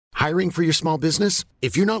Hiring for your small business?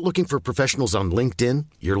 If you're not looking for professionals on LinkedIn,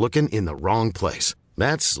 you're looking in the wrong place.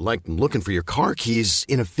 That's like looking for your car keys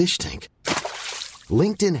in a fish tank.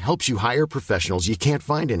 LinkedIn helps you hire professionals you can't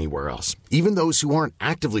find anywhere else, even those who aren't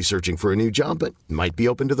actively searching for a new job but might be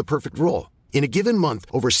open to the perfect role. In a given month,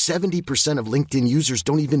 over 70% of LinkedIn users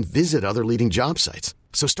don't even visit other leading job sites.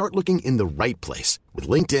 So start looking in the right place. With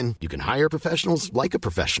LinkedIn, you can hire professionals like a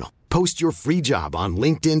professional. Post your free job on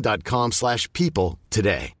linkedin.com/people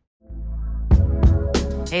today.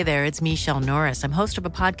 Hey there, it's Michelle Norris. I'm host of a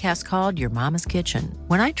podcast called Your Mama's Kitchen.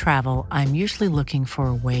 When I travel, I'm usually looking for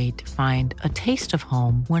a way to find a taste of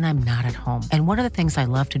home when I'm not at home. And one of the things I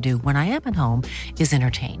love to do when I am at home is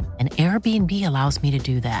entertain. And Airbnb allows me to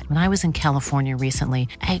do that. When I was in California recently,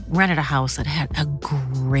 I rented a house that had a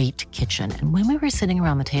great kitchen. And when we were sitting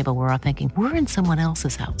around the table, we're all thinking, we're in someone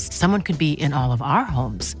else's house. Someone could be in all of our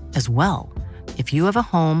homes as well. If you have a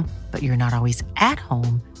home, but you're not always at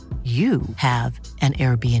home, you have an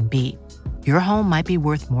Airbnb. Your home might be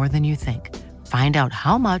worth more than you think. Find out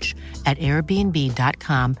how much at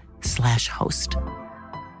airbnb.com/host.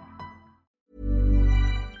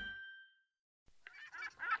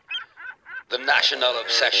 The National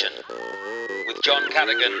Obsession with John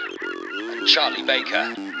Cadogan and Charlie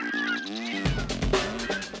Baker.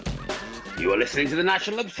 You are listening to The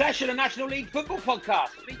National Obsession, a National League football podcast.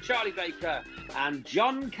 Me, Charlie Baker, and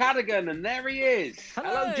John Cadogan, and there he is.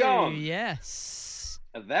 Hello, John. Yes.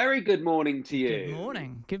 A very good morning to you. Good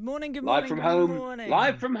morning. Good morning. Good Live morning. from good home. Morning.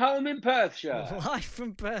 Live from home in Perthshire. Live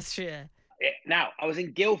from Perthshire. Now, I was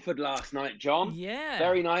in Guildford last night, John. Yeah.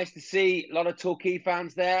 Very nice to see a lot of Torquay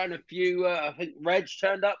fans there, and a few. I think Reg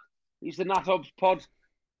turned up. He's the NatObs pod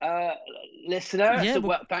listener. Yeah,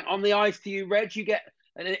 So on the ice to you, Reg. You get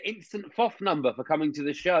an instant FOF number for coming to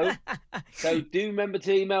the show. So do remember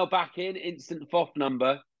to email back in instant FOF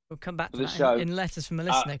number. We'll come back to the that show. in letters from a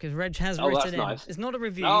listener, because Reg has that's written in. nice. It's not a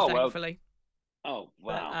review, thankfully. Oh,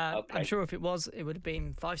 But, wow. Okay. I'm sure if it was, it would have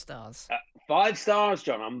been 5 stars. 5 stars,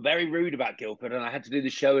 John. I'm very rude about Guildford, and I had to do the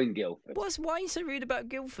show in Guildford. Why are you so rude about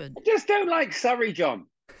Guildford? I just don't like Surrey, John.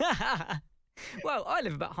 Well, I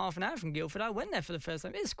live about half an hour from Guildford. I went there for the first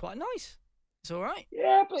time. It's quite nice. It's all right.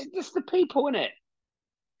 Yeah, but just the people, innit?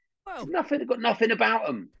 Well, They've got nothing about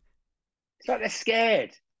them. It's like they're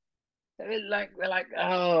scared. They're like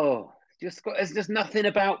oh, there's just nothing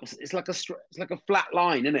about. It's like a flat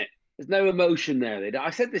line, isn't it? There's no emotion there.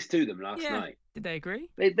 I said this to them last night. Did they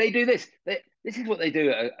agree? They do this. This is what they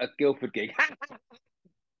do at a Guildford gig.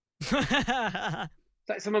 It's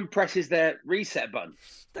like someone presses their reset button.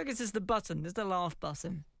 Look, it's just the button. There's the laugh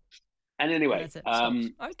button. And anyway,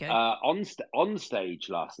 okay. On stage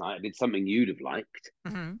last night, I did something you'd have liked,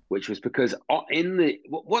 Mm-hmm. which was because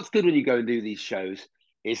what's good when you go and do these shows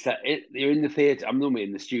is that you're in the theatre. I'm normally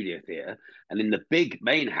in the studio theatre, and in the big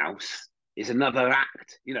main house is another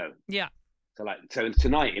act. You know. Yeah. So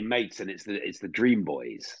tonight in Maidstone, it's the Dream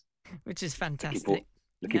Boys. Which is fantastic.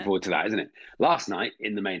 Looking forward to that, isn't it? Last night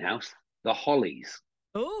in the main house, the Hollies.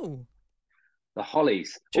 Oh. The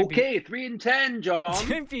Hollies. Tribute. Okay, 3 and 10, John.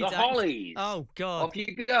 Tribute The act. Hollies. Oh God. Off you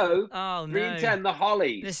go. Oh 3 no. and 10, the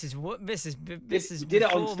Hollies. This is Did it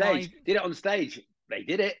on before stage. Did it on stage. They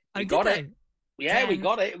did it. We Did got they? it. Yeah, 10, we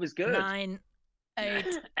got it. It was good. 9,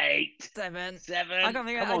 8, 8, 7. 7. I can't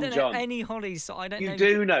think. Come I on, don't John. know any Hollies, so I don't know. You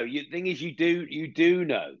do know. The thing is, you do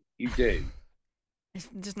know. You do. It's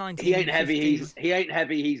just 19. He ain't heavy. He ain't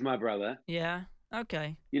heavy. He's my brother. Yeah.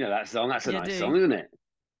 Okay. You know that song. That's a Yeah, nice do. song, isn't it?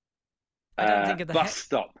 I don't think of the Bus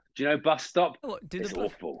Stop. Do you know Bus Stop? What? It's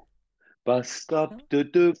awful. Bus Stop.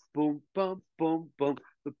 Boom, boom, boom,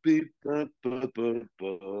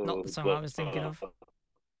 boom. Not the song I was thinking of.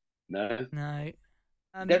 No. No.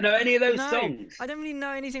 Don't know any of those no, songs. I don't really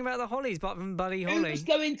know anything about the Hollies, apart from Buddy Holly. Who's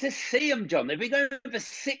going to see them, John? They've been going for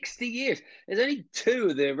 60 years. There's only 2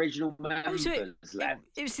 of the original members left.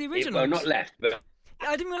 It was the original. Well, not left, but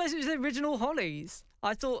I didn't realise it was the original Hollies.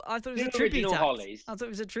 I thought it was The a tribute original act. Hollies. I thought it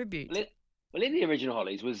was a tribute. well, in the original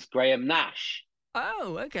Hollies was Graham Nash.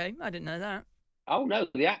 Oh, okay. I didn't know that. Oh no,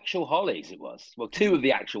 the actual Hollies it was. Well, 2 of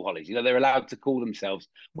the actual Hollies. You know, they're allowed to call themselves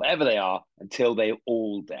whatever they are until they're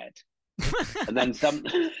all dead. And then some,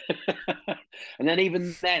 and then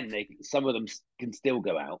even then, some of them can still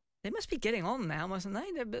go out. They must be getting on now, mustn't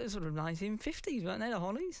they? They're sort of 1950s, weren't they, the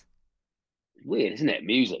Hollies? Weird, isn't it?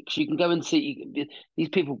 Music. So you can go and see these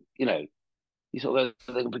people. You know, you sort of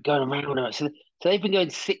they've been going around. So they've been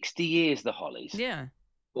going 60 years. The Hollies. Yeah.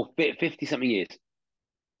 Or 50 something years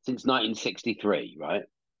since 1963, right?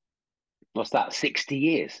 What's that? 60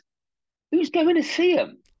 years. Who's going to see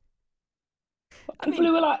them? People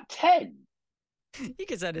who are like 10. You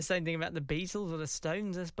could say the same thing about the Beatles or the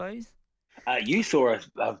Stones, I suppose. You saw a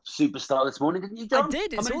superstar this morning, didn't you, John? I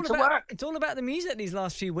did. It's all about the music these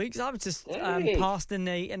last few weeks. I was just passed in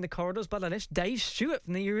the corridors by the lift. Dave Stewart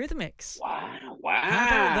from the Eurythmics. Wow! How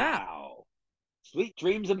about that? Sweet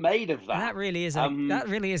dreams are made of that. And that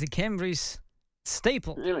really is a Ken Bruce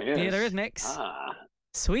staple. It really is. The Eurythmics.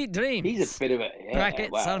 Sweet dreams. He's a bit of a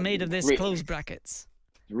brackets are made of this. Close brackets.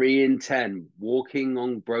 3 in 10. Walking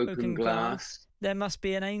on broken glass. There must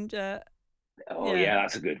be an angel. Yeah,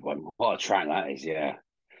 that's a good one. What a track that is, yeah.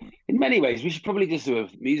 In many ways, we should probably just do a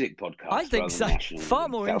music podcast. I think so. Far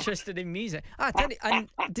more interested in music. I tell you, I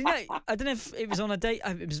don't know if it was on a day.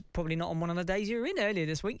 It was probably not on one of the days you were in earlier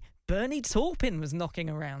this week. Bernie Taupin was knocking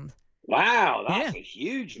around. Wow, that's a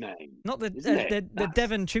huge name. Not the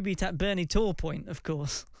Devon tribute at Bernie Taupin, of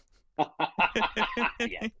course.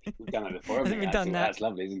 Yeah, we've done it before. We've done that. That's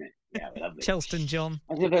lovely, isn't it? Yeah, lovely. Chelston John.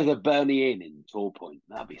 I think there's a Bernie Inn in Torpoint.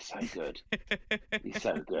 That'd be so good. Be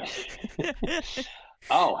so good.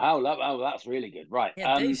 That's really good. Right.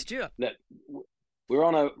 Yeah, Dave Stewart. Look, we're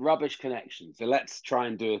on a rubbish connection, so let's try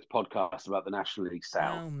and do a podcast about the National League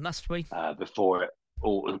South. Oh, must we? Before it.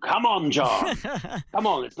 Oh, come on, John. Come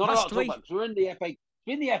on. It's not a lot to talk about. We're in the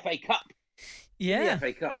FA Cup. Yeah. The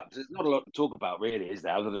FA Cup. So there's not a lot to talk about, really, is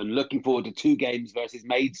there? Other than looking forward to 2 games versus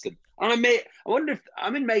Maidstone. And I wonder if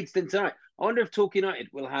I'm in Maidstone tonight. I wonder if Talk United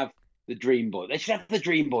will have the Dream Boys. They should have the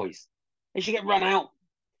Dream Boys. They should get run out.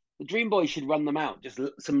 The Dream Boys should run them out. Just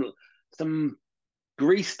some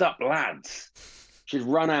greased up lads should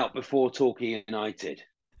run out before Talking United.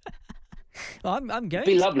 Well, I'm going. It'd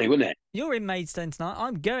be lovely, wouldn't it? You're in Maidstone tonight.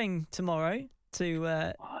 I'm going tomorrow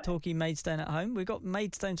to Torquay Maidstone at home. We've got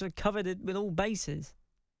Maidstone sort of covered with all bases.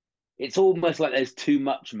 It's almost like there's too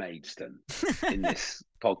much Maidstone in this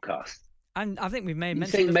podcast. And I think we've made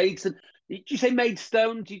mention. You say Maidstone? Did you say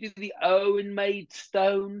Maidstone? Do you do the O in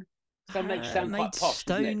Maidstone? That makes sound quite posh,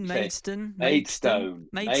 doesn't it? Maidstone.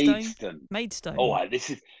 Oh,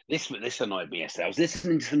 this annoyed me yesterday. I was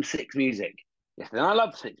listening to some Six music yesterday. And I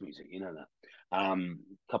love Six music, you know that. A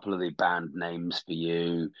couple of the band names for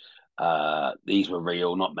you. These were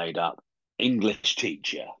real, not made up. English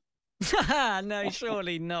Teacher. No,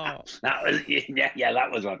 surely not. That was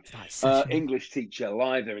that was one. English Teacher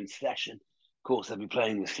live. They're in session. Of course, they'll be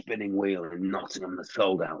playing the Spinning Wheel in Nottingham. That's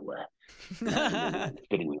sold out there.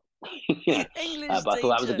 Spinning Wheel. Yeah. English but I thought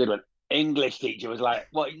that was a good one. English Teacher was like,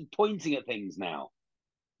 what? You're pointing at things now.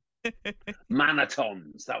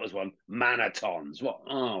 Manatons. That was one. Manatons. What?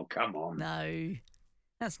 Oh, come on. No,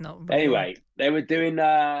 that's not real. Anyway, they were doing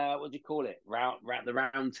what do you call it? The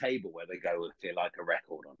round table where they go if they like a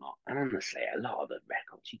record or not. And honestly, a lot of the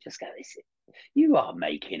records, you just go, you are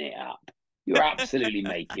making it up. You're absolutely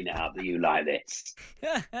making it up that you like this.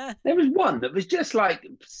 There was one that was just like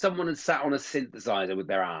someone had sat on a synthesizer with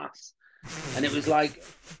their ass. And it was like,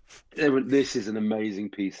 this is an amazing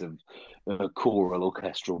piece of choral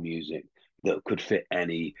orchestral music that could fit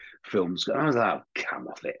any film. I was like, oh, come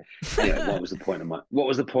off it. Anyway, what was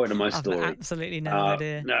the point of my story? I've absolutely no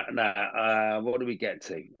idea. No. What do we get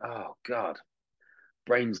to? Oh, God.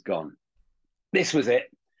 Brain's gone. This was it.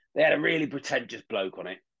 They had a really pretentious bloke on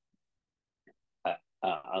it.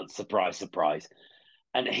 Surprise, surprise.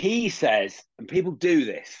 And he says, and people do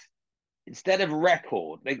this, instead of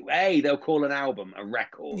record, they'll call an album a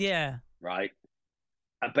record. Yeah. Right?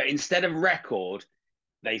 But instead of record,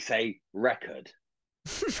 they say record.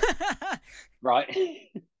 Right?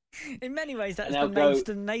 In many ways, that's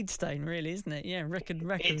the Maidstone, really, isn't it? Yeah, record.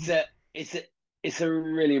 It's a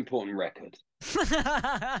really important record.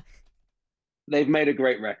 They've made a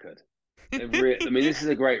great record. This is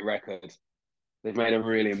a great record. They've made a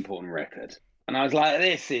really important record. And I was like,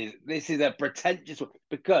 this is a pretentious one.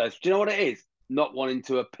 Because, do you know what it is? Not wanting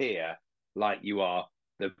to appear like you are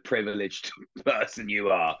the privileged person you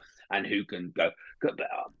are and who can go.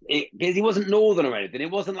 Because he wasn't Northern or anything. It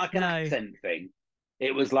wasn't like an accent thing.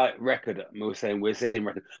 It was like record. We're saying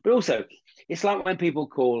record. But also, it's like when people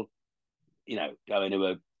call, going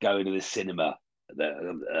to the cinema,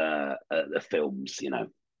 the films,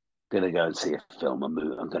 going to go and see a film, a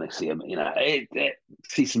movie. I'm going to see them,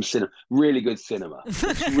 see some cinema. Really good cinema.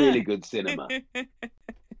 It's really good cinema.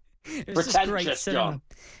 It was just great cinema.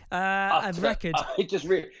 A record.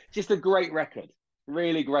 Just a great record.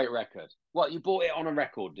 Really great record. What, you bought it on a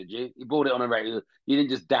record, did you? You bought it on a record. You didn't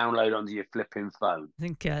just download it onto your flipping phone. I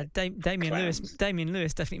think Damien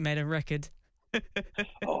Lewis definitely made a record.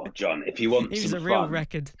 Oh, John, if you want he was some a real fun,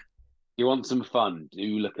 record. You want some fun,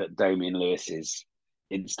 do look at Damien Lewis's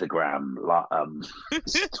Instagram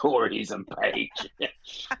stories and page.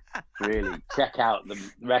 Really check out the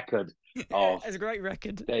record of it's a great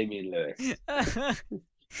record. Damien Lewis.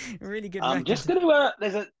 Really good I'm record. just going to.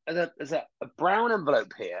 There's a brown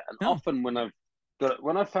envelope here, and Oh. often when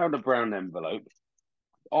I found a brown envelope,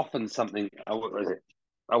 often something. Oh, what is it?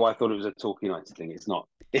 Oh, I thought it was a Talk United thing. It's not.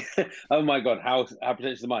 Oh my God, how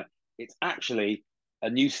pretentious am I? It's actually a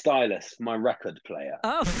new stylus for my record player.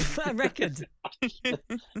 Oh, a record. I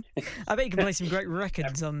bet you can play some great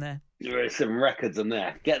records on there. There are some records on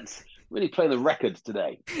there. Really play the records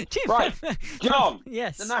today. Do you Right, remember- John.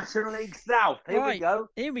 Yes. The National League South. Here we Right, go.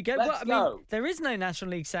 Here we go. Let's Well, I mean, go. there is no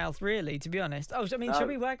National League South, really, to be honest. Oh, I mean, No. shall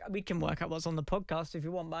we work? We can work out what's on the podcast if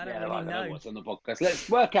you want, but I don't I really don't know know. what's on the podcast. Let's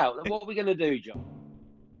work out what we're going to do, John.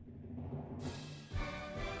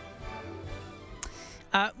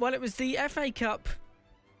 Well, it was the FA Cup.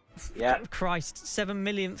 Yeah. Christ, 7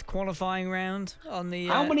 millionth qualifying round on the.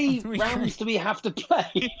 How many on the rounds do we have to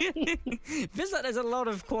play? Feels like there's a lot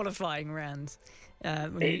of qualifying rounds.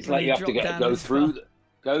 It's like you have to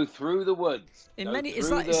go through the woods. In many, it's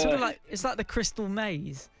sort of like the Crystal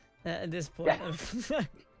Maze at this point. Yeah.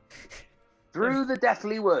 Through the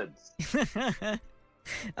Deathly Woods.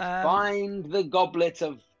 Find the goblet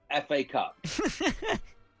of FA Cup.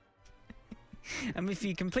 And if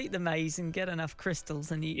you complete the maze and get enough crystals,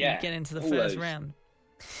 then you get into the all first those. round.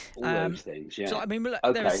 All those things, yeah. So I mean, look,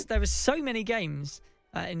 Okay. there was so many games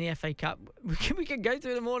in the FA Cup. We can go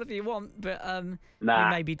through them all if you want, but we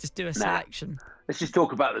maybe just do a selection. Let's just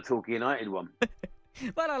talk about the Talk United one.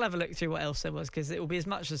 Well, I'll have a look through what else there was because it will be as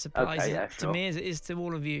much a surprise to me as it is to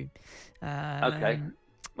all of you. Okay.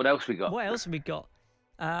 What else we got? What else have we got?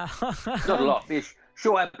 Not a lot. Be a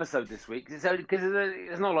short episode this week because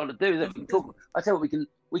there's not a lot to do. Is it? I tell you what,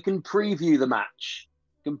 we can preview the match.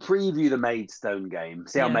 We can preview the Maidstone game.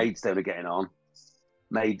 See how Maidstone are getting on.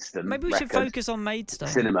 Maidstone. Maybe we should focus on Maidstone.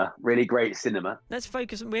 Cinema, really great cinema. Let's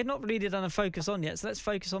focus. We had not really done a focus on yet, so let's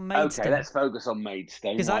focus on Maidstone. Okay, let's focus on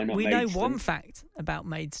Maidstone. Because we know Maidstone? one fact about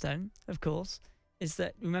Maidstone, of course, is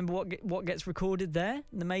that remember what gets recorded there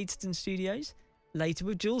in the Maidstone studios later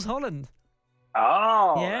with Jules Holland.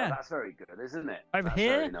 Oh, yeah, that's very good, isn't it? Over that's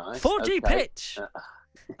here, very nice. 4G pitch.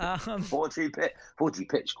 4G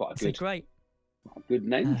pitch, quite a good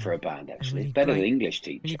name for a band, actually. Really Better great, than English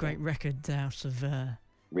teacher. Really great record out of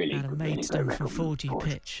really Maidstone great from record. 4G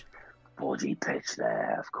pitch. 4G pitch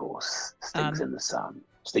there, of course. Stinks in the Sun.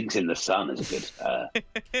 Stinks in the Sun is a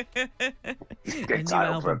good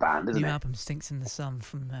title for a band, isn't it? New album Stinks in the Sun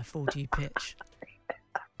from 4G pitch.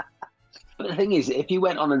 But the thing is, if you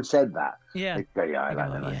went on and said that, yeah, I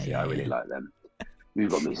like them. I really like them. We've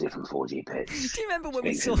got music from 4G pitch. Do you remember when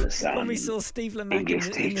we saw Steve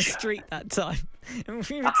Lamacq in the street that time? And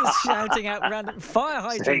we were just shouting out random fire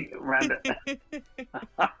hydrant.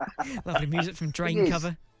 Lovely music from Drain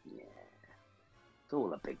Cover. Yeah. It's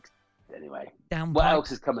all a big... Anyway. Downpipe. What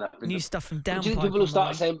else is coming up? New stuff from Downpipe. People will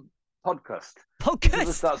start saying podcast. Podcast?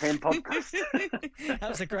 People start saying podcast. That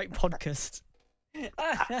was a great podcast.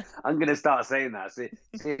 I'm going to start saying that. See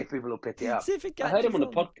if people will pick it up. I heard him on the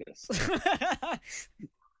podcast.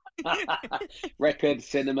 Record,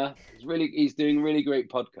 cinema. He's doing really great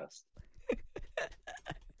podcast.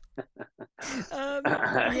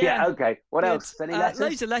 Okay. What else? Any letters?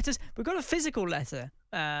 Loads of letters. We've got a physical letter,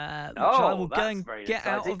 which I will go and get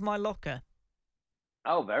out of my locker.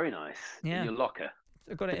 Oh, very nice. Yeah. In your locker.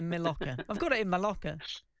 I've got it in my locker. I've got it in my locker.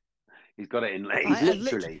 He's got it in. I've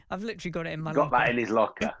literally got it in my locker. Got that in his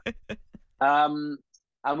locker. And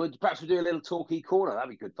perhaps we'll do a little talkie corner. That'd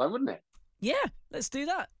be good fun, wouldn't it? Yeah, let's do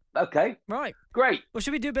that. Okay. Right. Great. Well,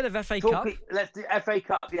 should we do a bit of FA Cup? Let's do FA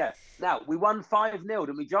Cup, yeah. Now, we won 5-0,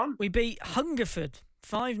 didn't we, John? We beat Hungerford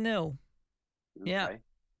 5-0. Okay. Yeah.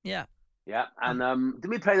 Yeah. Yeah, and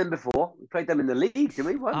did we play them before? We played them in the league, didn't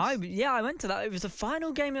we? Once? I went to that. It was the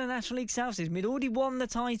final game in the National League South season. We'd already won the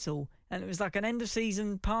title, and it was like an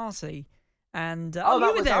end-of-season party. And you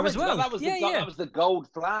were there as well. That was the gold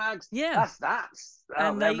flags. Yeah, that's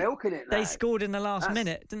and they're milking it now. They scored in the last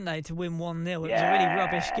minute, didn't they, to win 1-0? It was a really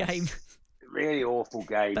rubbish game. Really awful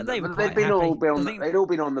game. But they'd all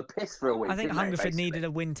been on the piss for a week. I think Hungerford needed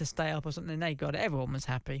a win to stay up or something. They got it. Everyone was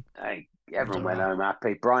happy. Hey, everyone went home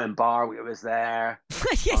happy. Brian Barwick was there.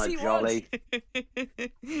 Yes, he was.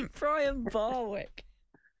 Brian Barwick.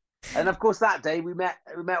 And of course, that day we met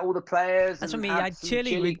all the players. That's when we had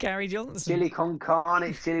chili with Gary Johnson. Chili con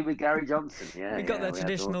carne, chili with Gary Johnson. Yeah, we got the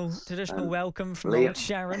traditional welcome from Liam. old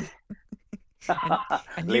Sharon.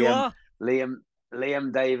 and you are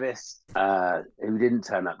Liam Davis, who didn't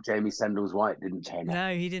turn up. Jamie Sendles-White didn't turn up.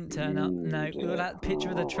 No, he didn't turn up. No, we were that picture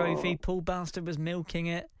of the trophy. Paul Bastard was milking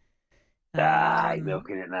it. He's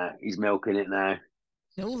milking it now. He's milking it now.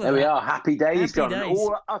 There we are. Happy days, John. Days.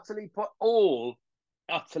 All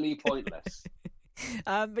utterly pointless.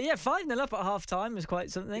 But yeah, 5-0 up at half time was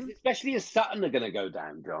quite something. Especially as Sutton are going to go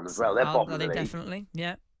down, John, as well. They're bottom of the league. Definitely,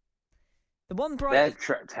 yeah. The one They're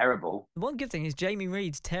terrible. The one good thing is Jamie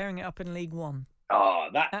Reed's tearing it up in League One. Oh,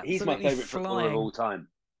 he's my favourite footballer of all time.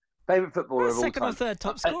 Favourite footballer of all time. Second or third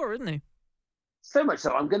top scorer, isn't he? So much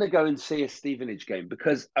so, I'm going to go and see a Stevenage game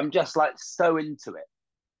because I'm just like so into it.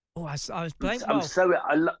 Oh, I was playing. I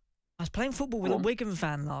was playing football with a Wigan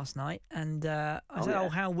fan last night, and I said, "Oh,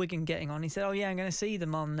 how Wigan getting on?" He said, "Oh yeah, I'm going to see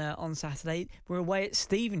them on Saturday. We're away at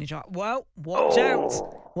Stevenage." Like, well, watch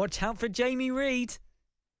out for Jamie Reed.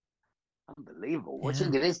 Unbelievable. What do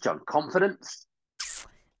you think it is, John? Confidence?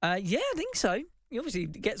 Yeah, I think so. He obviously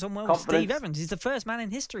gets on well with Steve Evans. He's the first man in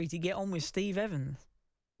history to get on with Steve Evans.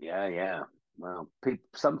 Yeah. Well,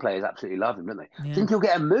 some players absolutely love him, don't they? Yeah. Think he'll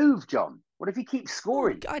get a move, John? What if he keeps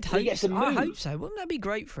scoring? I'd hope so. I hope so. Wouldn't that be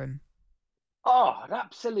great for him? Oh, I'd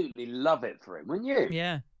absolutely love it for him, wouldn't you?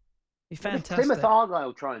 Yeah. Be fantastic. If Plymouth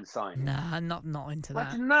Argyle try and sign him? Nah, not into that.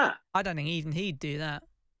 Imagine that. I don't think even he'd do that.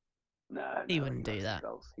 No, he wouldn't do that.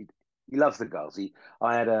 He loves the goals.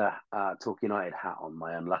 I had a Talk United hat on,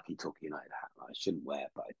 my unlucky Talk United hat. I shouldn't wear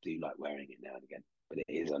it, but I do like wearing it now and again. But it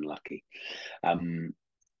is unlucky. In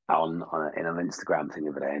an Instagram thing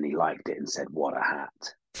the other day, and he liked it and said, "What a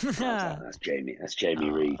hat." That's Jamie. That's Jamie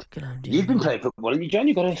Reed. You've been playing football, haven't you, John?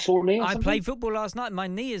 You got a sore knee or something? I played football last night. My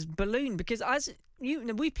knee is ballooned because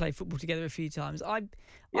we played football together a few times.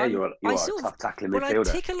 You're a tough tackling midfielder.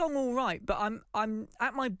 I tick along all right, but I'm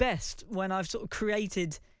at my best when I've sort of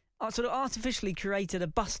artificially created a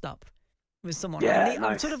bust up with someone. Yeah,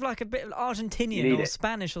 I'm sort of like a bit of Argentinian or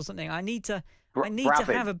Spanish or something. I need to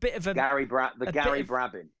have a bit of a Gary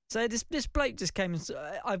Brabin. So this bloke just came and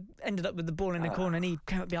I ended up with the ball in the corner, and he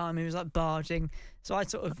came up behind me. He was like barging, so I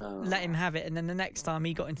sort of let him have it. And then the next time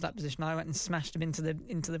he got into that position, I went and smashed him into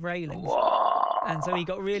the railings. Whoa. And so he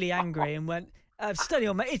got really angry and went, "Steady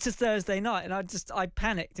on, mate. It's a Thursday night." And I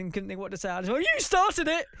panicked and couldn't think what to say. I just went, "You started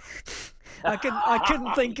it." I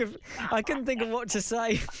couldn't think of what to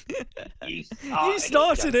say. You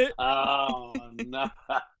started it. Oh no.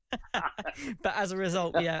 But as a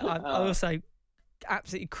result, I also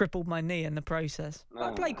absolutely crippled my knee in the process. But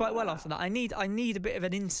I played quite well after that. I need a bit of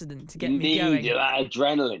an incident to get me going. You need that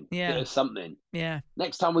adrenaline. Yeah. Bit of something. Yeah.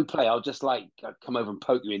 Next time we play, I'll just come over and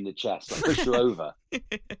poke you in the chest. I'll push you over.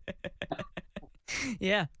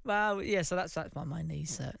 Yeah. Well, yeah. So that's my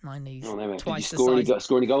knees. My knees. Oh, no, twice did you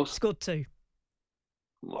score any goals? Scored 2.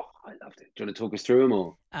 Oh, I loved it. Do you want to talk us through them,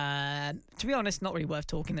 or? To be honest, not really worth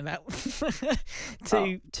talking about.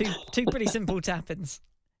 Two pretty simple tap-ins.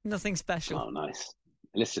 Nothing special. Oh, nice.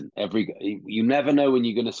 Listen, you never know when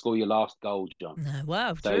you're going to score your last goal, John. No,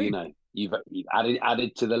 wow, so true. You've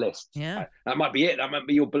added to the list. Yeah, that might be it. That might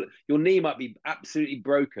be your knee might be absolutely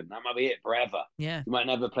broken. That might be it forever. Yeah, you might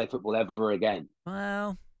never play football ever again.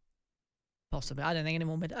 Well, possibly. I don't think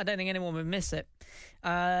anyone would miss it. Do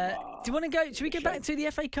you want to go? Should we go back to the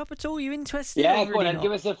FA Cup at all? Are you interested? Yeah, go on and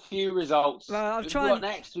give us a few results. Well, What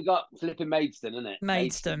next? We got flipping Maidstone, isn't it?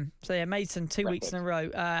 Maidstone. So yeah, Maidstone 2 weeks in a row.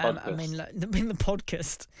 I mean, in the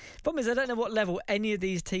podcast. Problem is, I don't know what level any of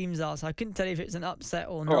these teams are, so I couldn't tell you if it's an upset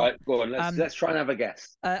or not. All right, go on. Let's try and have a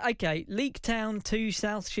guess. Okay, Leek Town 2,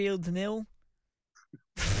 South Shields 0.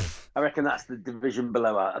 I reckon that's the division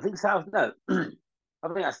below. I think South. No, I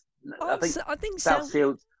think South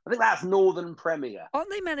Shields. I think that's Northern Premier. Aren't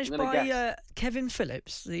they managed by Kevin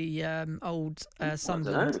Phillips, the old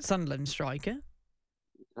Sunderland striker?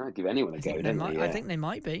 I'd give anyone a go. I think they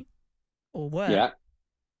might be, or were. Yeah.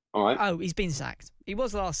 All right. Oh, he's been sacked. He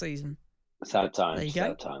was last season. Sad times. There you go.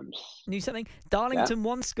 Sad times. Knew something. Darlington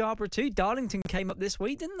 1, Scarborough 2. Darlington came up this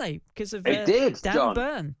week, didn't they? Because of Dan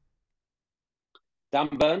Burn. Dan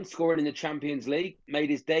Burn, scoring in the Champions League, made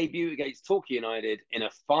his debut against Torquay United in a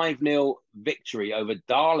 5-0 victory over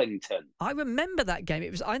Darlington. I remember that game.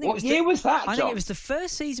 What year was that, John? I think it was the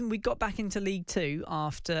first season we got back into League Two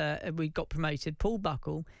after we got promoted, Paul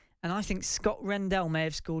Buckle, and I think Scott Rendell may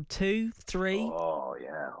have scored 2, 3. Oh,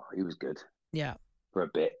 yeah. He was good. Yeah. For a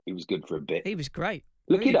bit. He was good for a bit. He was great.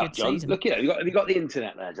 Look really it up, John. Season. Look it up. Have you got the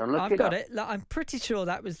internet there, John? I've got it. I'm pretty sure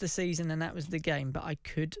that was the season and that was the game, but I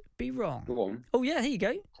could be wrong. Go on. Oh, yeah, here you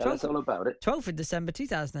go. Tell us all about it. 12th of December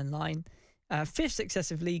 2009. 5th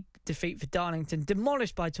successive league defeat for Darlington.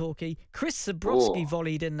 Demolished by Torquay. Chris Zabrowski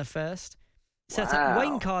volleyed in the first. Set up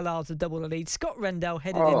Wayne Carlisle to double the lead. Scott Rendell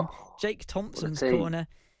headed in Jake Thompson's corner.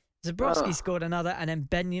 Zabrowski scored another, and then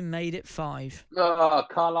Benyon made it 5. Oh,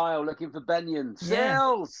 Carlisle looking for Benyon.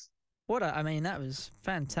 Sales! That was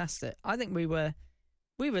fantastic. I think we were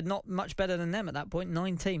not much better than them at that point,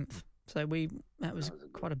 19th. So that was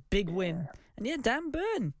quite a big win. And yeah, Dan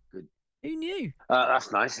Burn. Who knew?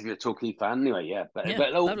 That's nice if you're a Torquay fan, anyway. Yeah, but Yeah,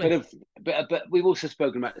 but, lovely. but we've also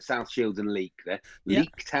spoken about the South Shields and Leek there. Yeah.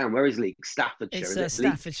 Leek Town, where is Leek? Staffordshire, It's is it?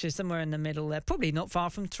 Staffordshire, somewhere in the middle there. Probably not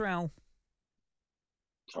far from Trowell.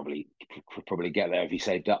 Probably could probably get there if you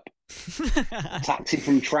saved up. Taxi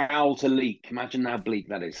from Trowell to Leek. Imagine how bleak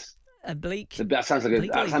that is. A bleak. That sounds like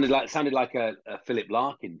bleak, that sounded like a Philip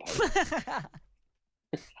Larkin post.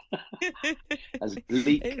 As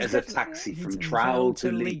bleak as a taxi from Trowell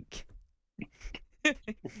to Leek. It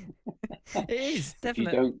is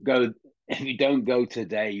definitely. If you don't go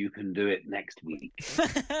today, you can do it next week.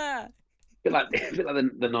 A bit like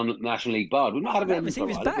the non-National League bard. We've not had him in he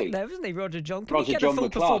was for a back while, there, wasn't he, Roger John? Can Roger we get John a full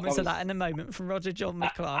McClark, performance of that in a moment from Roger John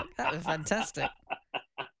McClark? That was fantastic.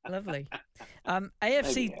 Lovely.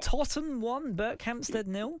 AFC Totton 1,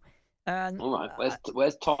 Berkhamsted 0. All right,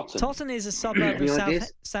 where's Totton? Totton is a suburb of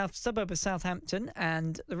suburb of Southampton,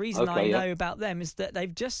 and the reason I know about them is that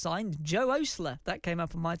they've just signed Joe Osler. That came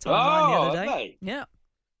up on my timeline the other day. Yeah.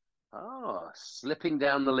 Oh, slipping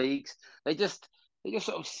down the leagues. They just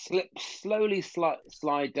sort of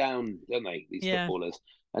slide down, don't they? These footballers,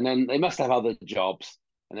 and then they must have other jobs,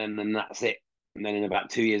 and then that's it. And then in about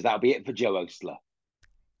 2 years, that'll be it for Joe Osler.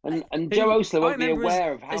 And Joe Osler won't be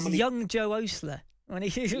aware of how many young Joe Osler when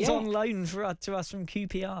he was on loan to us from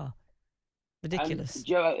QPR. Ridiculous. And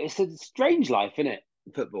Joe, it's a strange life, isn't it?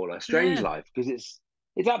 Footballer, strange life, because it's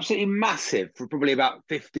absolutely massive for probably about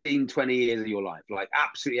 15, 20 years of your life, like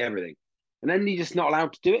absolutely everything. And then you're just not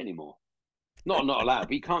allowed to do it anymore. Not allowed,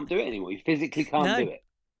 but you can't do it anymore. You physically can't do it.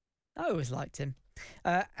 I always liked him.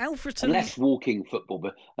 Alfreton. Unless walking football,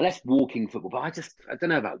 but I don't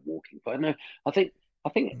know about walking, but I don't know. I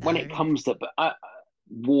think when it comes to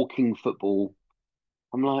walking football,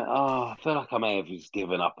 I'm like, I feel like I may have just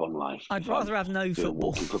given up on life. I'd rather have no football.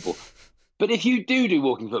 Walking football. But if you do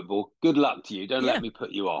walking football, good luck to you. Don't let me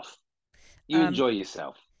put you off. You enjoy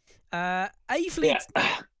yourself. Aveley.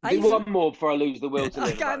 Do one more before I lose the will to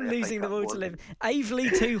live. I'm losing the will to live.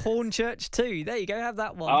 Aveley 2, Hornchurch 2. There you go. Have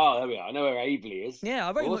that one. Oh, there we are. I know where Aveley is. Yeah,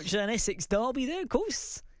 I very much an Essex derby there, of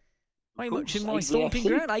course. Very much in my stomping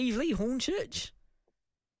ground. Aveley, Hornchurch.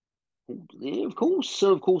 Yeah, of course.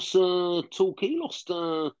 Torquay lost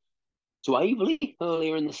to Aveley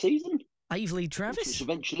earlier in the season. Aveley Travis.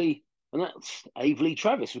 And that's Aveley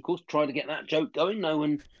Travis. Of course, tried to get that joke going. No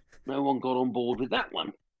one got on board with that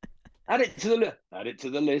one. Add it to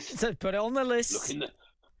the list. So put it on the list.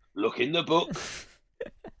 Look in the book.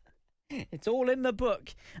 It's all in the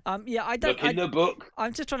book. I don't. Look in the book.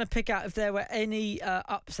 I'm just trying to pick out if there were any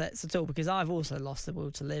upsets at all, because I've also lost the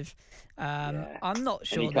will to live. I'm not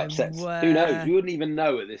sure there were. Who knows? You wouldn't even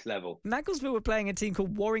know at this level. Macclesfield were playing a team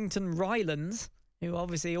called Warrington Rylands, who are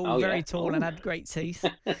obviously all very tall and had great teeth.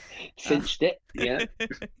 Cinched it, yeah.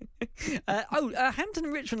 Hampton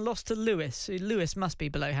and Richmond lost to Lewis. Lewis must be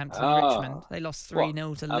below Hampton and Richmond. They lost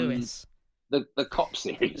 3-0 to Lewis. The cop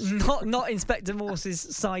series. Not Inspector Morse's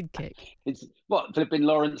sidekick. It's flipping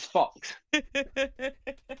Lawrence Fox.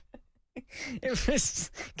 It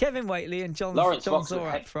was Kevin Waitley and John Zora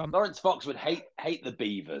up front. Lawrence Fox would hate the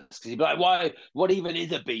Beavers, because he'd be like, "Why? What even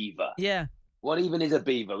is a beaver? Yeah. What even is a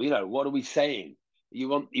beaver? What are we saying? You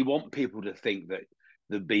want people to think that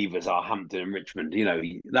the Beavers are Hampton and Richmond.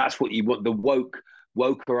 That's what you want. The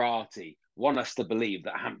wokerati want us to believe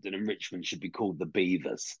that Hampton and Richmond should be called the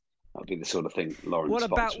Beavers. That'd be the sort of thing Lawrence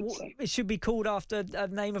Fox would say. It should be called after a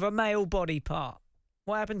name of a male body part?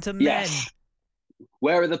 What happened to men? Yes.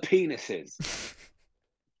 Where are the penises?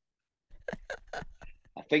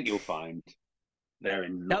 I think you'll find they're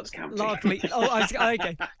in Notts County. Largely. Okay. I was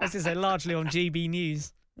going to say largely on GB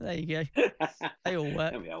News. There you go. They all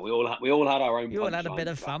work. There we are. We all had our own. We all had a bit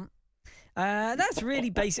of fun. That's really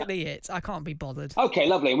basically it. I can't be bothered. Okay,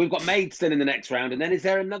 lovely. We've got Maidstone in the next round, and then is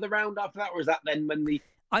there another round after that, or is that then when the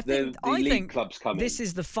league clubs come in? This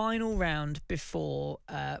is the final round before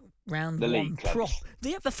round the one. League clubs.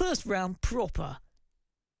 The first round proper.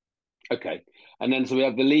 Okay, and then so we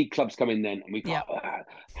have the league clubs come in then, and we got.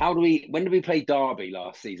 When did we play Derby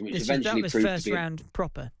last season, which eventually proved first to be round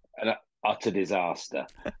proper. An utter disaster.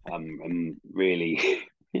 And really,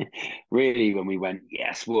 really, when we went,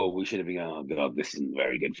 yes, well, we should have been. Oh God, this isn't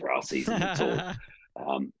very good for our season at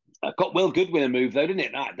all. Got Will Goodwin a move though, didn't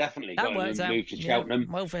it? That definitely got him a move to Cheltenham.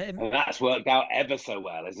 Well for him. And that's worked out ever so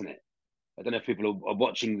well, isn't it? I don't know if people are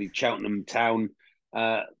watching the Cheltenham Town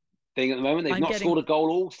thing at the moment. They've not scored a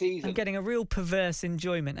goal all season. I'm getting a real perverse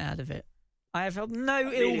enjoyment out of it. I have felt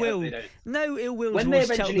no ill will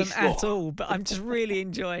towards Cheltenham at all, but I'm just really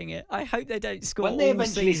enjoying it. I hope they don't score all season. When they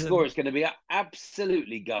eventually score, it's going to be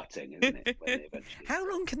absolutely gutting, isn't it? How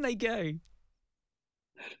long can they go?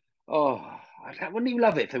 Oh, wouldn't you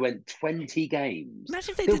love it if they went 20 games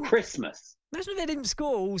Imagine if they till didn't. Christmas? Imagine if they didn't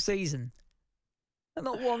score all season.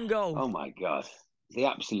 Not one goal. Oh my God, it'd be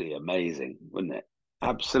absolutely amazing, wouldn't it?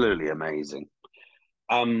 Absolutely amazing.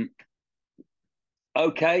 Okay,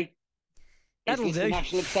 is That'll this do. the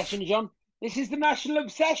national obsession, John? This is the national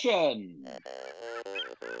obsession.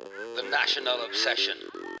 The National Obsession.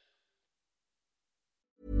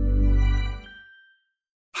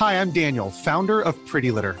 Hi, I'm Daniel, founder of Pretty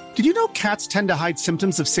Litter. Did you know cats tend to hide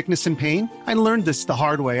symptoms of sickness and pain? I learned this the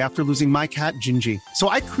hard way after losing my cat, Gingy. So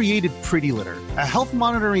I created Pretty Litter, a health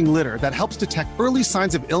monitoring litter that helps detect early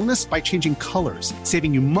signs of illness by changing colors,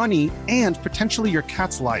 saving you money and potentially your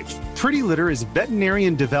cat's life. Pretty Litter is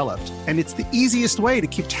veterinarian developed, and it's the easiest way to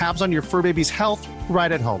keep tabs on your fur baby's health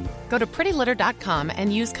right at home. Go to prettylitter.com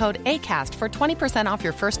and use code ACAST for 20% off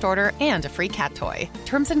your first order and a free cat toy.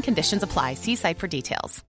 Terms and conditions apply. See site for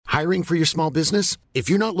details. Hiring for your small business? If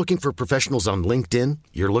you're not looking for professionals on LinkedIn,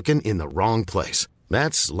 you're looking in the wrong place.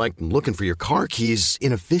 That's like looking for your car keys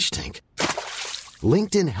in a fish tank.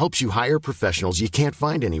 LinkedIn helps you hire professionals you can't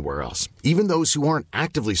find anywhere else, even those who aren't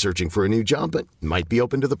actively searching for a new job but might be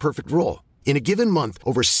open to the perfect role. In a given month,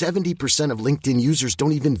 over 70% of LinkedIn users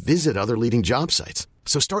don't even visit other leading job sites.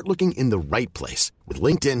 So start looking in the right place. With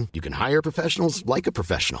LinkedIn, you can hire professionals like a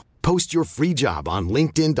professional. Post your free job on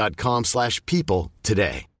linkedin.com/people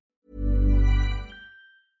today.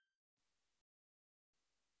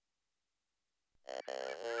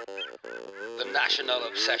 The National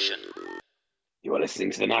Obsession. You are listening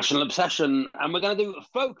to the National Obsession, and we're going to do a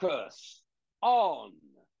focus on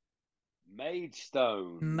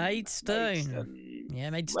Maidstone. Yeah,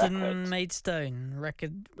 Maidstone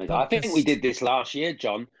record. I think we did this last year,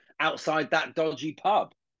 John, outside that dodgy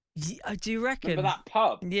pub. Do you reckon? Remember that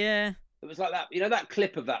pub? Yeah. It was like that. You know that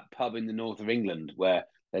clip of that pub in the north of England where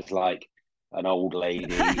there's like an old lady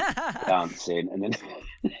dancing, and then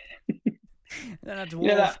then a dwarf you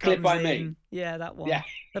know that clip I in. mean? Yeah, that one. Yeah.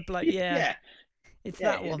 The bloke. Yeah. It's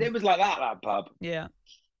that one. It was like that pub. Yeah.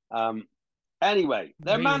 Anyway,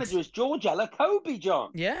 their Weird. manager is George Ellacobi,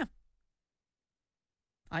 John. Yeah.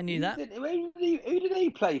 I knew that. Who did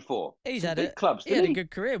he play for? He's Some had big clubs. He had a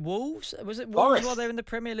good career. Wolves. Was it Wolves Forest. while they were in the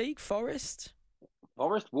Premier League? Forest.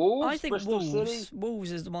 Wolves. I think Bristol Wolves. City,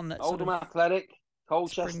 Wolves is the one that Oldham sort of Athletic,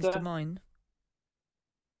 springs Colchester. to mind.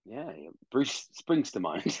 Yeah, Bruce springs to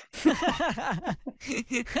mind.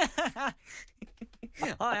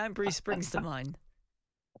 Hi, I'm Bruce Springs to mind.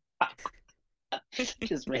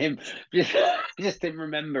 just for him, just him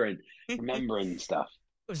remembering stuff.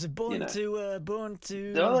 Was it born to? Oh,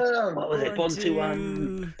 what was it? Born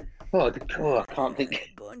to. I can't think.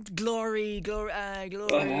 Born to glory.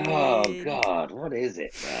 Oh God, what is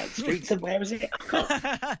it? Streets of where is it?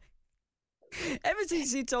 Ever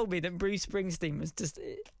since you told me that Bruce Springsteen was just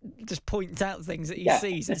points out things that he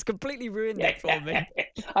sees, it's completely ruined it for me.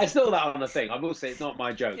 I saw that on the thing. I will say it's not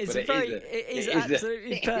my joke, but it is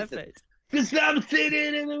absolutely perfect. Because I'm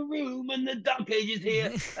sitting in a room and the dog cage is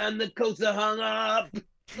here and the coats are hung up.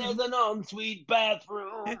 There's an ensuite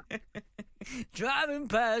bathroom. Driving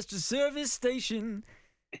past a service station.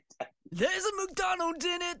 There's a McDonald's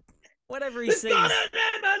in it. Whatever he sees.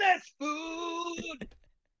 Food.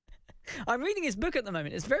 I'm reading his book at the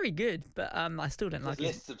moment. It's very good, but I still don't like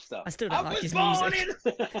lists of stuff. I still don't like his music.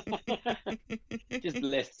 Just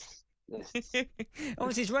lists.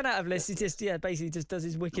 Once he's run out of lists, he basically just does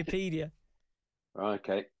his Wikipedia.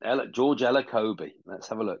 Okay, George Ellacobi. Let's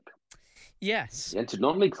have a look. Yes. He entered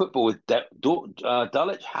non-league football with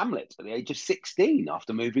Dulwich Hamlet at the age of 16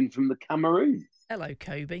 after moving from the Cameroon. Hello,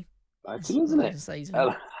 Kobe. Exciting, isn't it?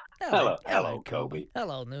 Hello, Kobe.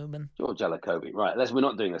 Hello, Newman. George Ellacobi. Right, we're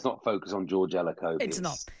not doing. Let's not focus on George Ellacobi. It's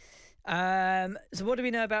not. So what do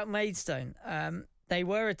we know about Maidstone? They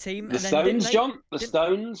were a team. The Stones, John. The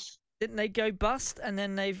Stones. Didn't they go bust and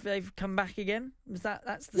then they've come back again?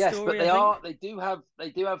 That's the story? Yes, but they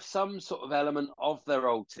do have some sort of element of their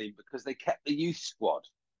old team because they kept the youth squad.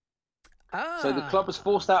 So the club was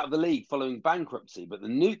forced out of the league following bankruptcy, but the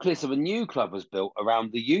nucleus of a new club was built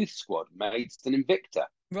around the youth squad, Maidstone Invicta.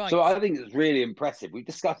 Right. So I think it's really impressive. We've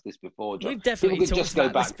discussed this before, John. We've definitely talked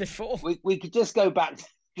about this before. We could just go back to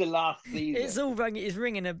the last season. It's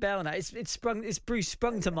ringing a bell now. It's Bruce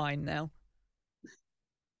sprung to mind now.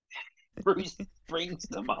 Bruce springs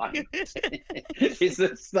to mind.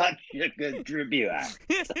 It's such a good tribute act.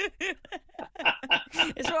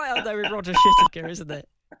 It's right up there with Roger Whittaker, isn't it?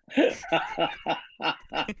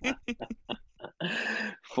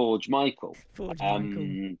 Forge Michael.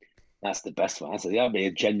 Michael. That's the best one. That'd be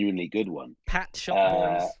a genuinely good one. Pat Shot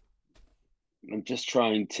Boys. I'm just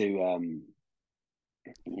trying to.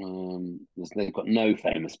 They've got no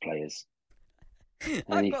famous players.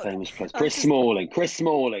 Any got- famous players? I've Chris just- Smalling. Chris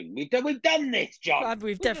Smalling. We've done this, John.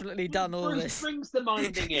 We've definitely done all Bruce this. Springs to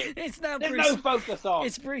minding it. It's now There's Bruce. no focus on.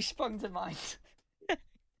 It's Bruce sprung to mind.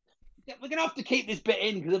 We're going to have to keep this bit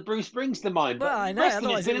in because of Bruce Springs to mind. Well, But I know, the rest of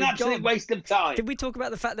otherwise it's been it an would absolute gone. waste of time. Did we talk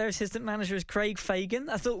about the fact their assistant manager is Craig Fagan?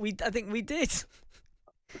 I think we did.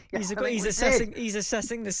 He's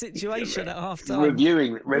assessing the situation at half time.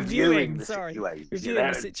 Reviewing the Reviewing situation.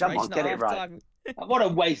 the situation Come on, get at it right. half-time. What a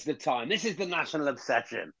waste of time. This is the National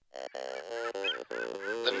Obsession.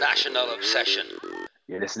 The National Obsession.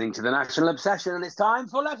 You're listening to the National Obsession, and it's time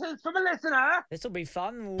for letters from a listener. This'll be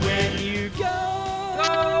fun. When you go,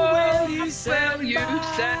 will you send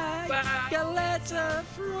back a letter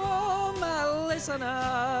from a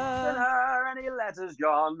listener? Any letters,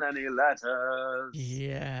 John? Any letters?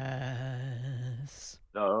 Yes.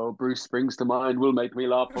 No, Bruce Springs to mind will make me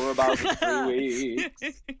laugh for about 3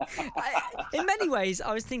 weeks. In many ways,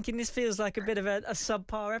 I was thinking this feels like a bit of a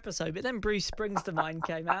subpar episode, but then Bruce Springs to mind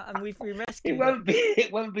came out, and we rescued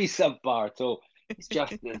It won't be subpar at all. It's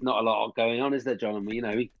just there's not a lot going on, is there, John? You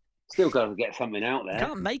know, we still got to get something out there.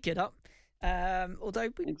 Can't make it up. Although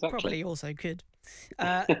we probably also could.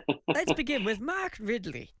 Let's begin with Mark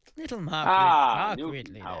Ridley. Little Mark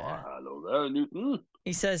Ridley. Hello there, Newton.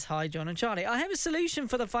 He says, "Hi, John and Charlie. I have a solution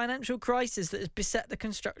for the financial crisis that has beset the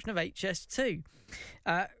construction of HS2.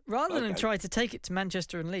 Rather than try to take it to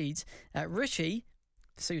Manchester and Leeds, Rishi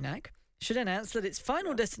Sunak should announce that its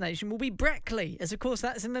final destination will be Brackley, as of course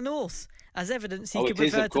that's in the north. As evidence, he could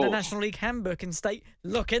refer to the National League handbook and state,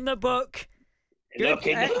 'Look in the book.'" Good,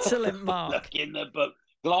 excellent, Mark. Look in the book.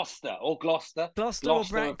 Gloucester or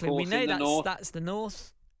Brackley. We know that's the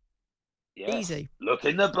north. Yes. Easy. Look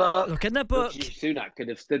in the book. Look in the book. Sunak could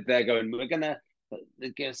have stood there going, we're gonna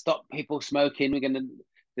stop people smoking.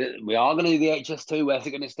 We are gonna do the HS2. Where's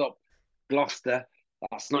it gonna stop? Gloucester.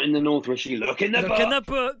 That's not in the north, Rishi. Look in the book. Look in the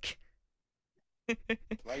book.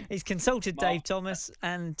 He's consulted Dave Thomas,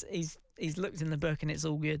 and he's looked in the book, and it's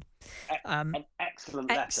all good. An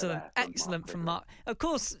excellent from Mark. Of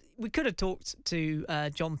course, we could have talked to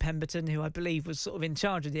John Pemberton, who I believe was sort of in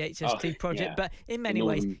charge of the HS2 project, but in many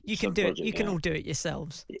ways, you can do it. You can all do it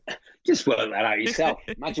yourselves. Just work that out yourself.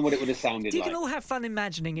 Imagine what it would have sounded You like. can all have fun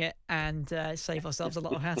imagining it and save ourselves a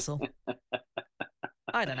lot of hassle.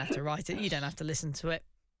 I don't have to write it. You don't have to listen to it.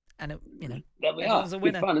 And, there we are. A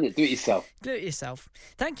winner. Good fun, isn't it? Do it yourself. Do it yourself.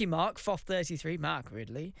 Thank you, Mark. FOF33, Mark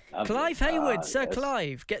Ridley. Clive Hayward, Sir yes.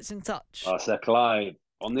 Clive, gets in touch. Oh, Sir Clive.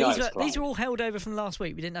 On the ice, These were all held over from last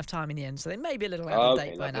week. We didn't have time in the end, so they may be a little out of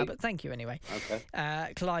date by now, but thank you anyway.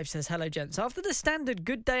 Okay. Clive says, "Hello, gents. After the standard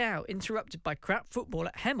good day out interrupted by crap football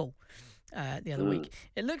at Hemel the other week,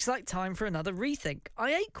 it looks like time for another rethink.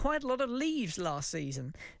 I ate quite a lot of leaves last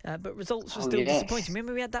season, but results were still disappointing.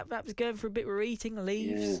 Remember we had that was going for a bit, we were eating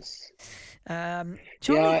leaves. Yes.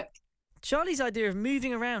 Charlie's idea of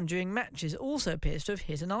moving around during matches also appears to have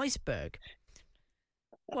hit an iceberg.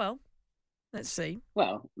 Well, let's see.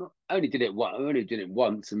 Well, I only did it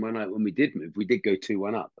once, and when we did move, we did go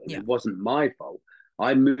 2-1 up. And It wasn't my fault.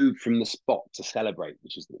 I moved from the spot to celebrate,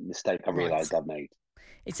 which is the mistake I realised I'd made.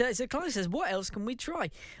 So Clive says, what else can we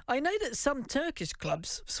try? I know that some Turkish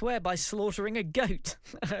clubs swear by slaughtering a goat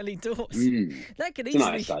early doors. That could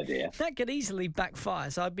easily, nice idea. That could easily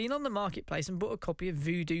backfire. So I've been on the marketplace and bought a copy of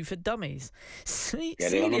Voodoo for Dummies.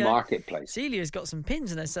 Get it on the marketplace. Celia's got some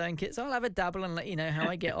pins in her sewing kits. I'll have a dabble and let you know how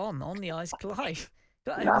I get on the ice, Clive.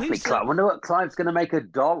 I wonder what Clive's going to make a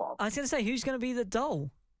doll of. I was going to say, who's going to be the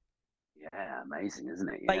doll? Yeah, amazing, isn't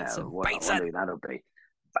it? Bateson. I wonder who that'll be.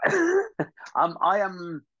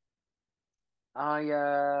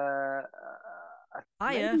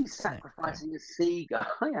 Maybe sacrificing a seagull.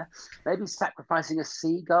 Maybe sacrificing a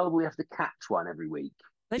seagull. We have to catch one every week.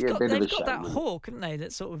 They've got that hawk, haven't they?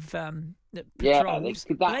 That sort of that patrols.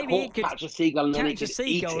 Maybe it could catch a seagull and then it could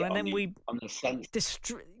eat it and then we on the sense.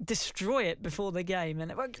 destroy it before the game, and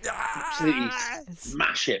absolutely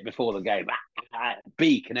smash it before the game.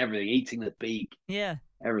 Beak and everything, eating the beak. Yeah,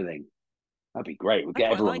 everything. That'd be great. We'd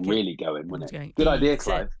get everyone really going, wouldn't it? Good idea,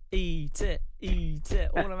 Clive. Eat it,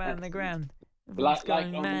 all around the ground. Like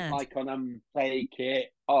on take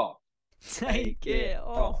it off. Take it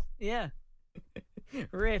off. Yeah.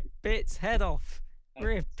 Rip its head off.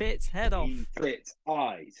 Rip its head off. Eat its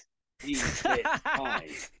eyes. Eat its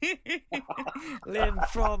eyes. Limb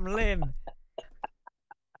from limb.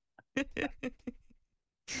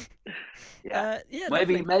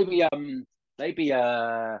 Maybe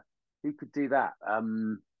who could do that?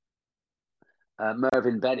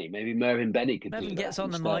 Mervyn Benny. Maybe Mervyn Benny could do that. Mervyn gets on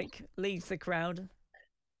the mic, leads the crowd.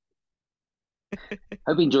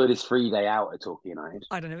 Hope he enjoyed his free day out at Torquay United.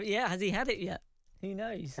 I don't know. Yeah, has he had it yet? Who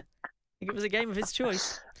knows? I think it was a game of his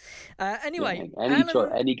choice. Anyway,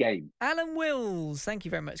 any game. Alan Wills. Thank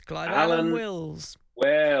you very much, Clive. Alan Wills.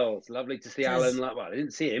 Well, it's lovely to see Alan. Well, I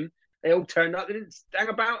didn't see him. They all turned up. They didn't hang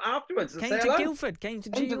about afterwards. Came to Guildford. Came to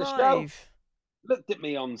G Live. Looked at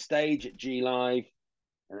me on stage at G Live.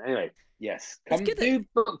 And anyway, yes. Do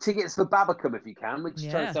book tickets for Babacom if you can. We're just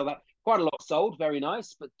trying to sell that. Quite a lot sold. Very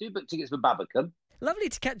nice. But do book tickets for Babacom. Lovely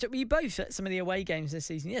to catch up with you both at some of the away games this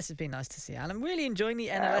season. Yes, it's been nice to see Alan. Really enjoying the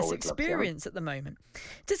NLS experience at the moment.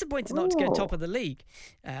 Disappointed not to go top of the league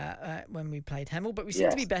when we played Hemel, but we seem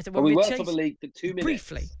to be better when we were chasing. Top of the league for 2 minutes.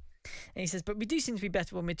 Briefly. And he says, but we do seem to be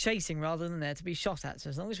better when we're chasing rather than there to be shot at.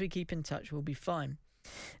 So as long as we keep in touch, we'll be fine.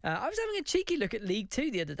 I was having a cheeky look at League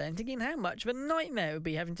Two the other day and thinking how much of a nightmare it would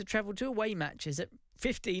be having to travel to away matches at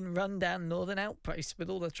 15 run-down northern outposts with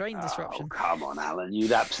all the train disruption. Oh, come on, Alan.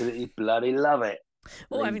 You'd absolutely bloody love it.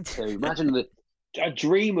 Or having to... Imagine I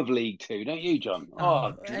dream of League Two, don't you, John?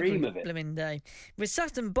 Dream of it. Blooming day. With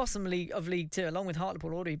Sutton bottom league of League Two, along with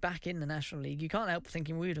Hartlepool already back in the National League, you can't help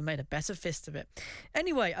thinking we would have made a better fist of it.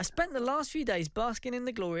 Anyway, I spent the last few days basking in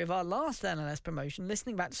the glory of our last NLS promotion,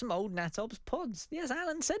 listening back to some old Natob's pods. Yes,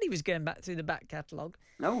 Alan said he was going back through the back catalogue.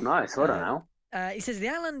 Oh, nice. Well done, Al. He says the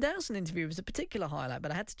Alan Dowson interview was a particular highlight, but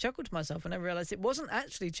I had to chuckle to myself when I realised it wasn't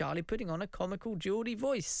actually Charlie putting on a comical Geordie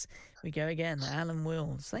voice. We go again, Alan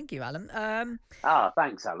Wills. Thank you, Alan.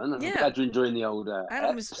 Thanks, Alan. I'm glad you're enjoying the old.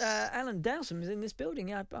 Alan Dowson was in this building.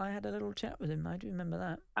 Yeah, I had a little chat with him. I do remember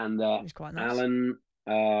that. And it was quite nice. Alan,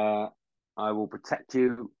 I will protect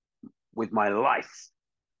you with my life.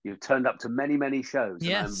 You've turned up to many, many shows,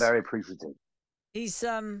 and I'm very appreciative. He's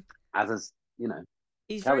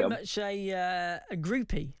He's Carry very on. much a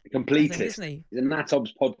groupie. A completist, isn't he? He's a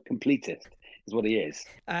Natob's pod completist, is what he is.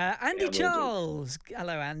 Andy Charles.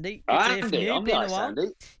 Hello, Andy. Andy, on the ice, Andy.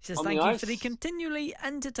 He says, thank you for the continually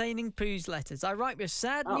entertaining Pooh's letters. I write with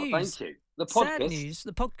sad news. Thank you. The podcast. Sad news,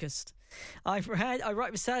 the podcast. I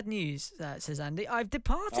write with sad news, says Andy. I've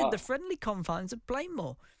departed the friendly confines of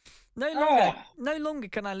Plainmoor. No longer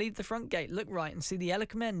can I leave the front gate, look right and see the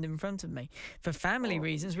Ellicombe End in front of me. For family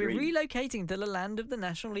reasons, we're relocating to the land of the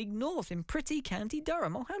National League North in pretty County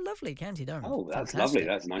Durham. Oh, how lovely, County Durham. Oh, that's fantastic. Lovely.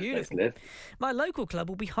 That's a nice Beautiful. place to live. My local club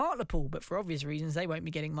will be Hartlepool, but for obvious reasons, they won't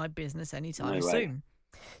be getting my business anytime soon.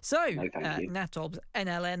 So, Natob's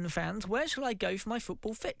NLN fans, where shall I go for my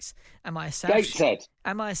football fix? Am I a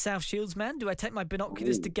South Shields man? Do I take my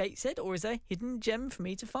binoculars to Gateshead, or is there a hidden gem for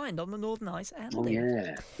me to find on the Northern Ice? Oh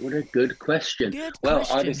yeah, what a good question.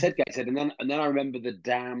 I'd have said Gateshead, and then I remember the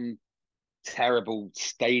damn terrible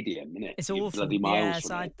stadium, innit? It's awful. Bloody miles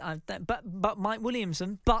from it. But Mike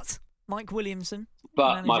Williamson. But Mike Williamson,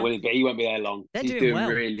 he won't be there long. He's doing well.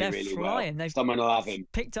 really, They're really flying. well. Someone will have him.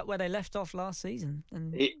 Picked up where they left off last season,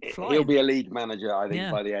 and he'll be a league manager, I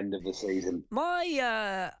think, by the end of the season.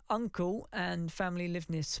 My uncle and family live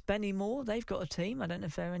near Spennymoor. They've got a team. I don't know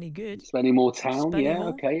if they're any good. Spennymoor Town,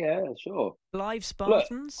 sure. Live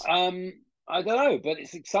Spartans. Look, I don't know, but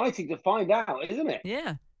it's exciting to find out, isn't it?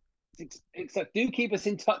 Yeah. Do keep us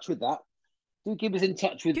in touch with that. Do keep us in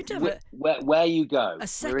touch with where you go. A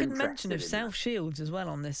second mention of South Shields as well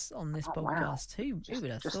on this podcast. Wow. Who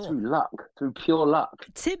would have thought? Through pure luck.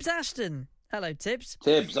 Tibbs Ashton. Hello, Tibbs.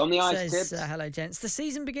 Tibbs, on the ice, Tibbs. Tibbs. Hello, gents. The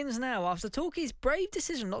season begins now. After Torquay's brave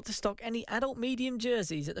decision not to stock any adult medium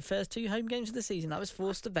jerseys at the first 2 home games of the season, I was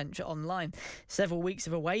forced to venture online. Several weeks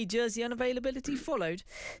of away jersey unavailability followed,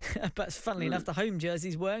 but funnily enough, the home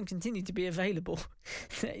jerseys were and continue to be available.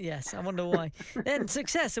 Yes, I wonder why. Then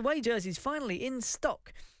success. Away jerseys finally in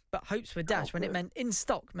stock. But hopes were dashed when it meant in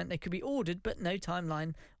stock meant they could be ordered, but no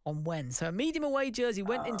timeline on when. So a medium away jersey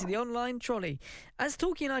went into the online trolley. As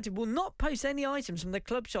Torquay United will not post any items from the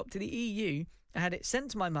club shop to the EU, I had it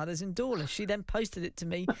sent to my mother's in Dawlish. She then posted it to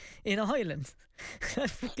me in Ireland.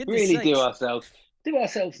 For goodness sakes. do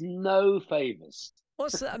ourselves no favours.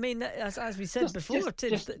 I mean, as we said before,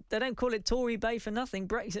 Tibbs, they don't call it Tory Bay for nothing.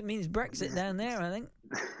 Brexit means Brexit down there, I think.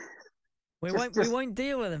 We won't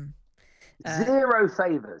deal with them. Zero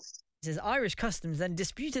favours. It says Irish Customs then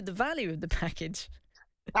disputed the value of the package.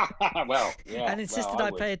 And insisted I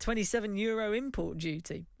pay a €27 import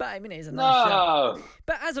duty. But I mean, it is a nice show.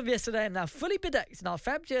 But as of yesterday, I'm now fully bedecked in our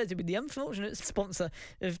fab jersey with the unfortunate sponsor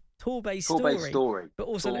of Torbay Story. But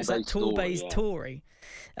also looks like Torbay's Tory.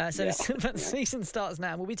 The season starts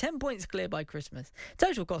now. We'll be 10 points clear by Christmas.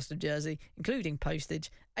 Total cost of jersey, including postage,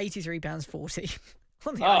 £83.40.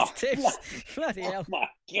 On the ice, Tibbs. Bloody hell. Oh, my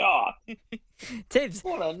God. Tibbs.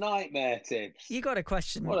 What a nightmare, Tibbs. You got a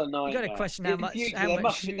question. What a nightmare. You got a question how much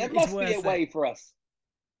there must be a way for us.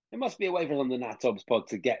 It must be a way for on the Natobs pod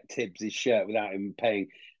to get Tibbs' shirt without him paying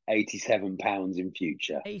 £87 in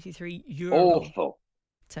future. €83. Awful.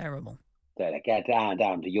 Terrible. So get down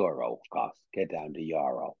to Euro, of course. Get down to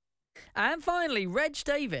Euro. And finally, Reg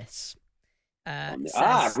Davis. Reg.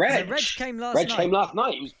 So Reg came last night. Reg came last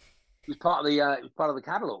night. He was part of the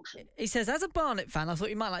cattle auction. He says, as a Barnet fan, I thought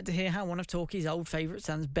you might like to hear how one of Torquay's old favourite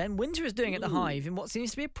sons, Ben Winter, is doing at the Hive in what seems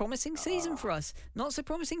to be a promising season for us. Not so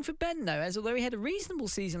promising for Ben, though, as although he had a reasonable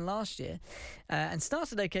season last year and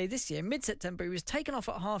started okay this year, mid-September he was taken off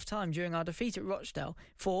at half-time during our defeat at Rochdale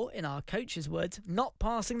for, in our coach's words, not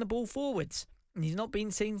passing the ball forwards. And he's not been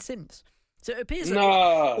seen since. So it appears that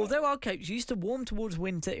although our coach used to warm towards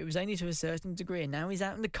Winter, it was only to a certain degree, and now he's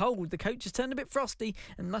out in the cold. The coach has turned a bit frosty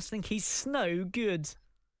and must think he's snow good.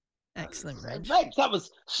 Excellent, Reg. That was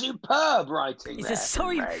superb writing. He says,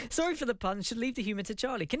 sorry for the pun, should leave the humour to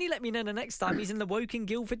Charlie. Can you let me know the next time he's in the Woking,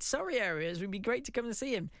 Guildford, Surrey areas? It would be great to come and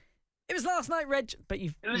see him. It was last night, Reg, but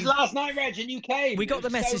It was last night, Reg, and you came. We got the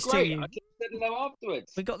message to you. I just said hello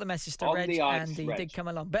afterwards. We got the message to Reg, and he did come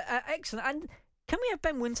along. But excellent. And can we have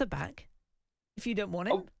Ben Winter back? If you don't want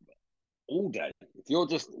him. All day. If you're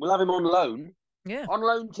we'll have him on loan. Yeah. On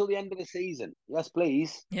loan till the end of the season. Yes,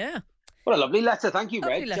 please. Yeah. What a lovely letter. Thank you,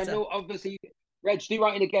 Lovely Reg. letter. Obviously, Reg, do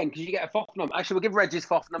write in again because you get a FOF number. Actually, we'll give Reg his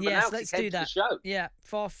FOF number now. Yes, let's do that. Show. Yeah.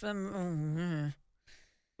 FOF.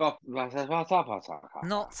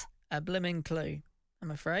 Not a blimmin' clue,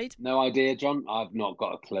 I'm afraid. No idea, John. I've not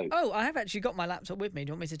got a clue. Oh, I have actually got my laptop with me.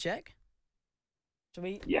 Do you want me to check?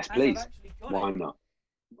 Yes, please. Why not?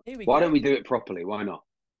 Here we Why go. don't we do it properly? Why not?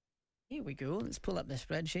 Here we go. Let's pull up the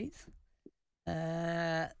spreadsheet.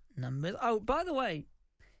 Numbers. Oh, by the way,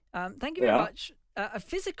 thank you very much. A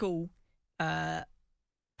physical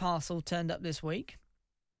parcel turned up this week.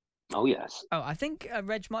 Oh, yes. Oh, I think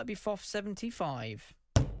Reg might be FOF 75.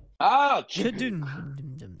 Ah, if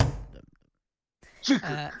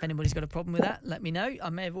anybody's got a problem with that, let me know. I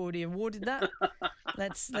may have already awarded that.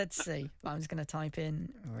 Let's see. I'm just going to type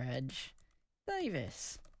in Reg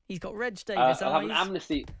Davis. He's got Reg Davis. I'll have an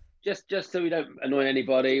amnesty. Just so we don't annoy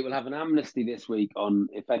anybody, we'll have an amnesty this week on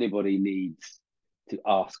if anybody needs to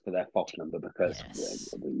ask for their FOF number because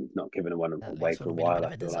we've not given one away for a while.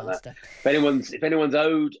 I feel like that. If anyone's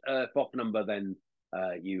owed a FOF number, then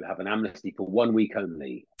you have an amnesty for 1 week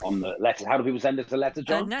only on the letter. How do people send us a letter,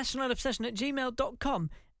 John? nationalobsession@gmail.com.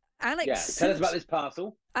 Alex, tell us about this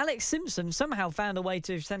parcel. Alex Simpson somehow found a way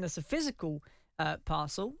to send us a physical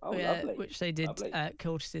parcel, which they did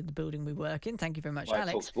courtesy of the building we work in. Thank you very much,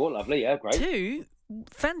 Alex. Sport, lovely, yeah, great. 2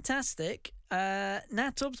 fantastic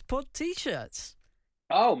Natobs Pod t-shirts.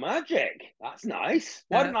 Oh, magic! That's nice.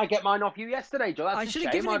 Why didn't I get mine off you yesterday, Joe? I should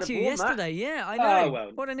have given it to you yesterday. Yeah, I know. Oh,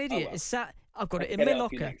 well, what an idiot! It's sat. I've got it in my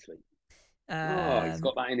locker. He's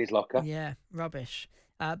got that in his locker. Yeah, rubbish.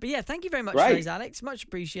 But yeah, thank you very much for those, Alex. Much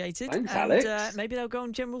apprecited. Thanks, and, Alex. Maybe they'll go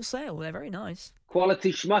on general sale. They're very nice.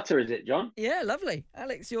 Quality schmutter, is it, John? Yeah, lovely.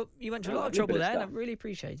 Alex, you went to a lot of trouble there, and I really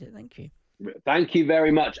apprate it. Thank you. Thank you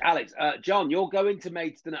very much, Alex. John, you're going to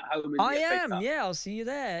Maidstone at home. I am. Yeah, I'll see you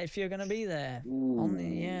there if you're going to be there. Ooh,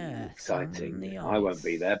 exciting. I won't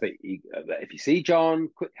be there, but if you see John,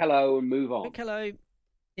 quick hello and move on. Quick hello.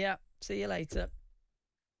 Yeah. See you later.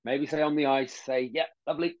 Maybe say on the ice. Say, yeah,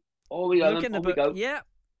 lovely. Oh, we go. Look in the book. Yeah.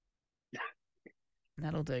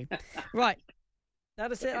 That'll do. Right.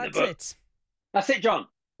 That's it. That's it. That's it, John.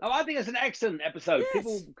 Oh, I think it's an excellent episode. Yes.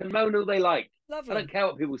 People can moan all they like. Lovely. I don't care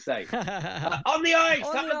what people say. On the ice,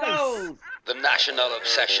 have a goal. The National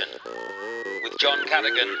Obsession with John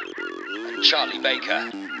Cadigan and Charlie Baker.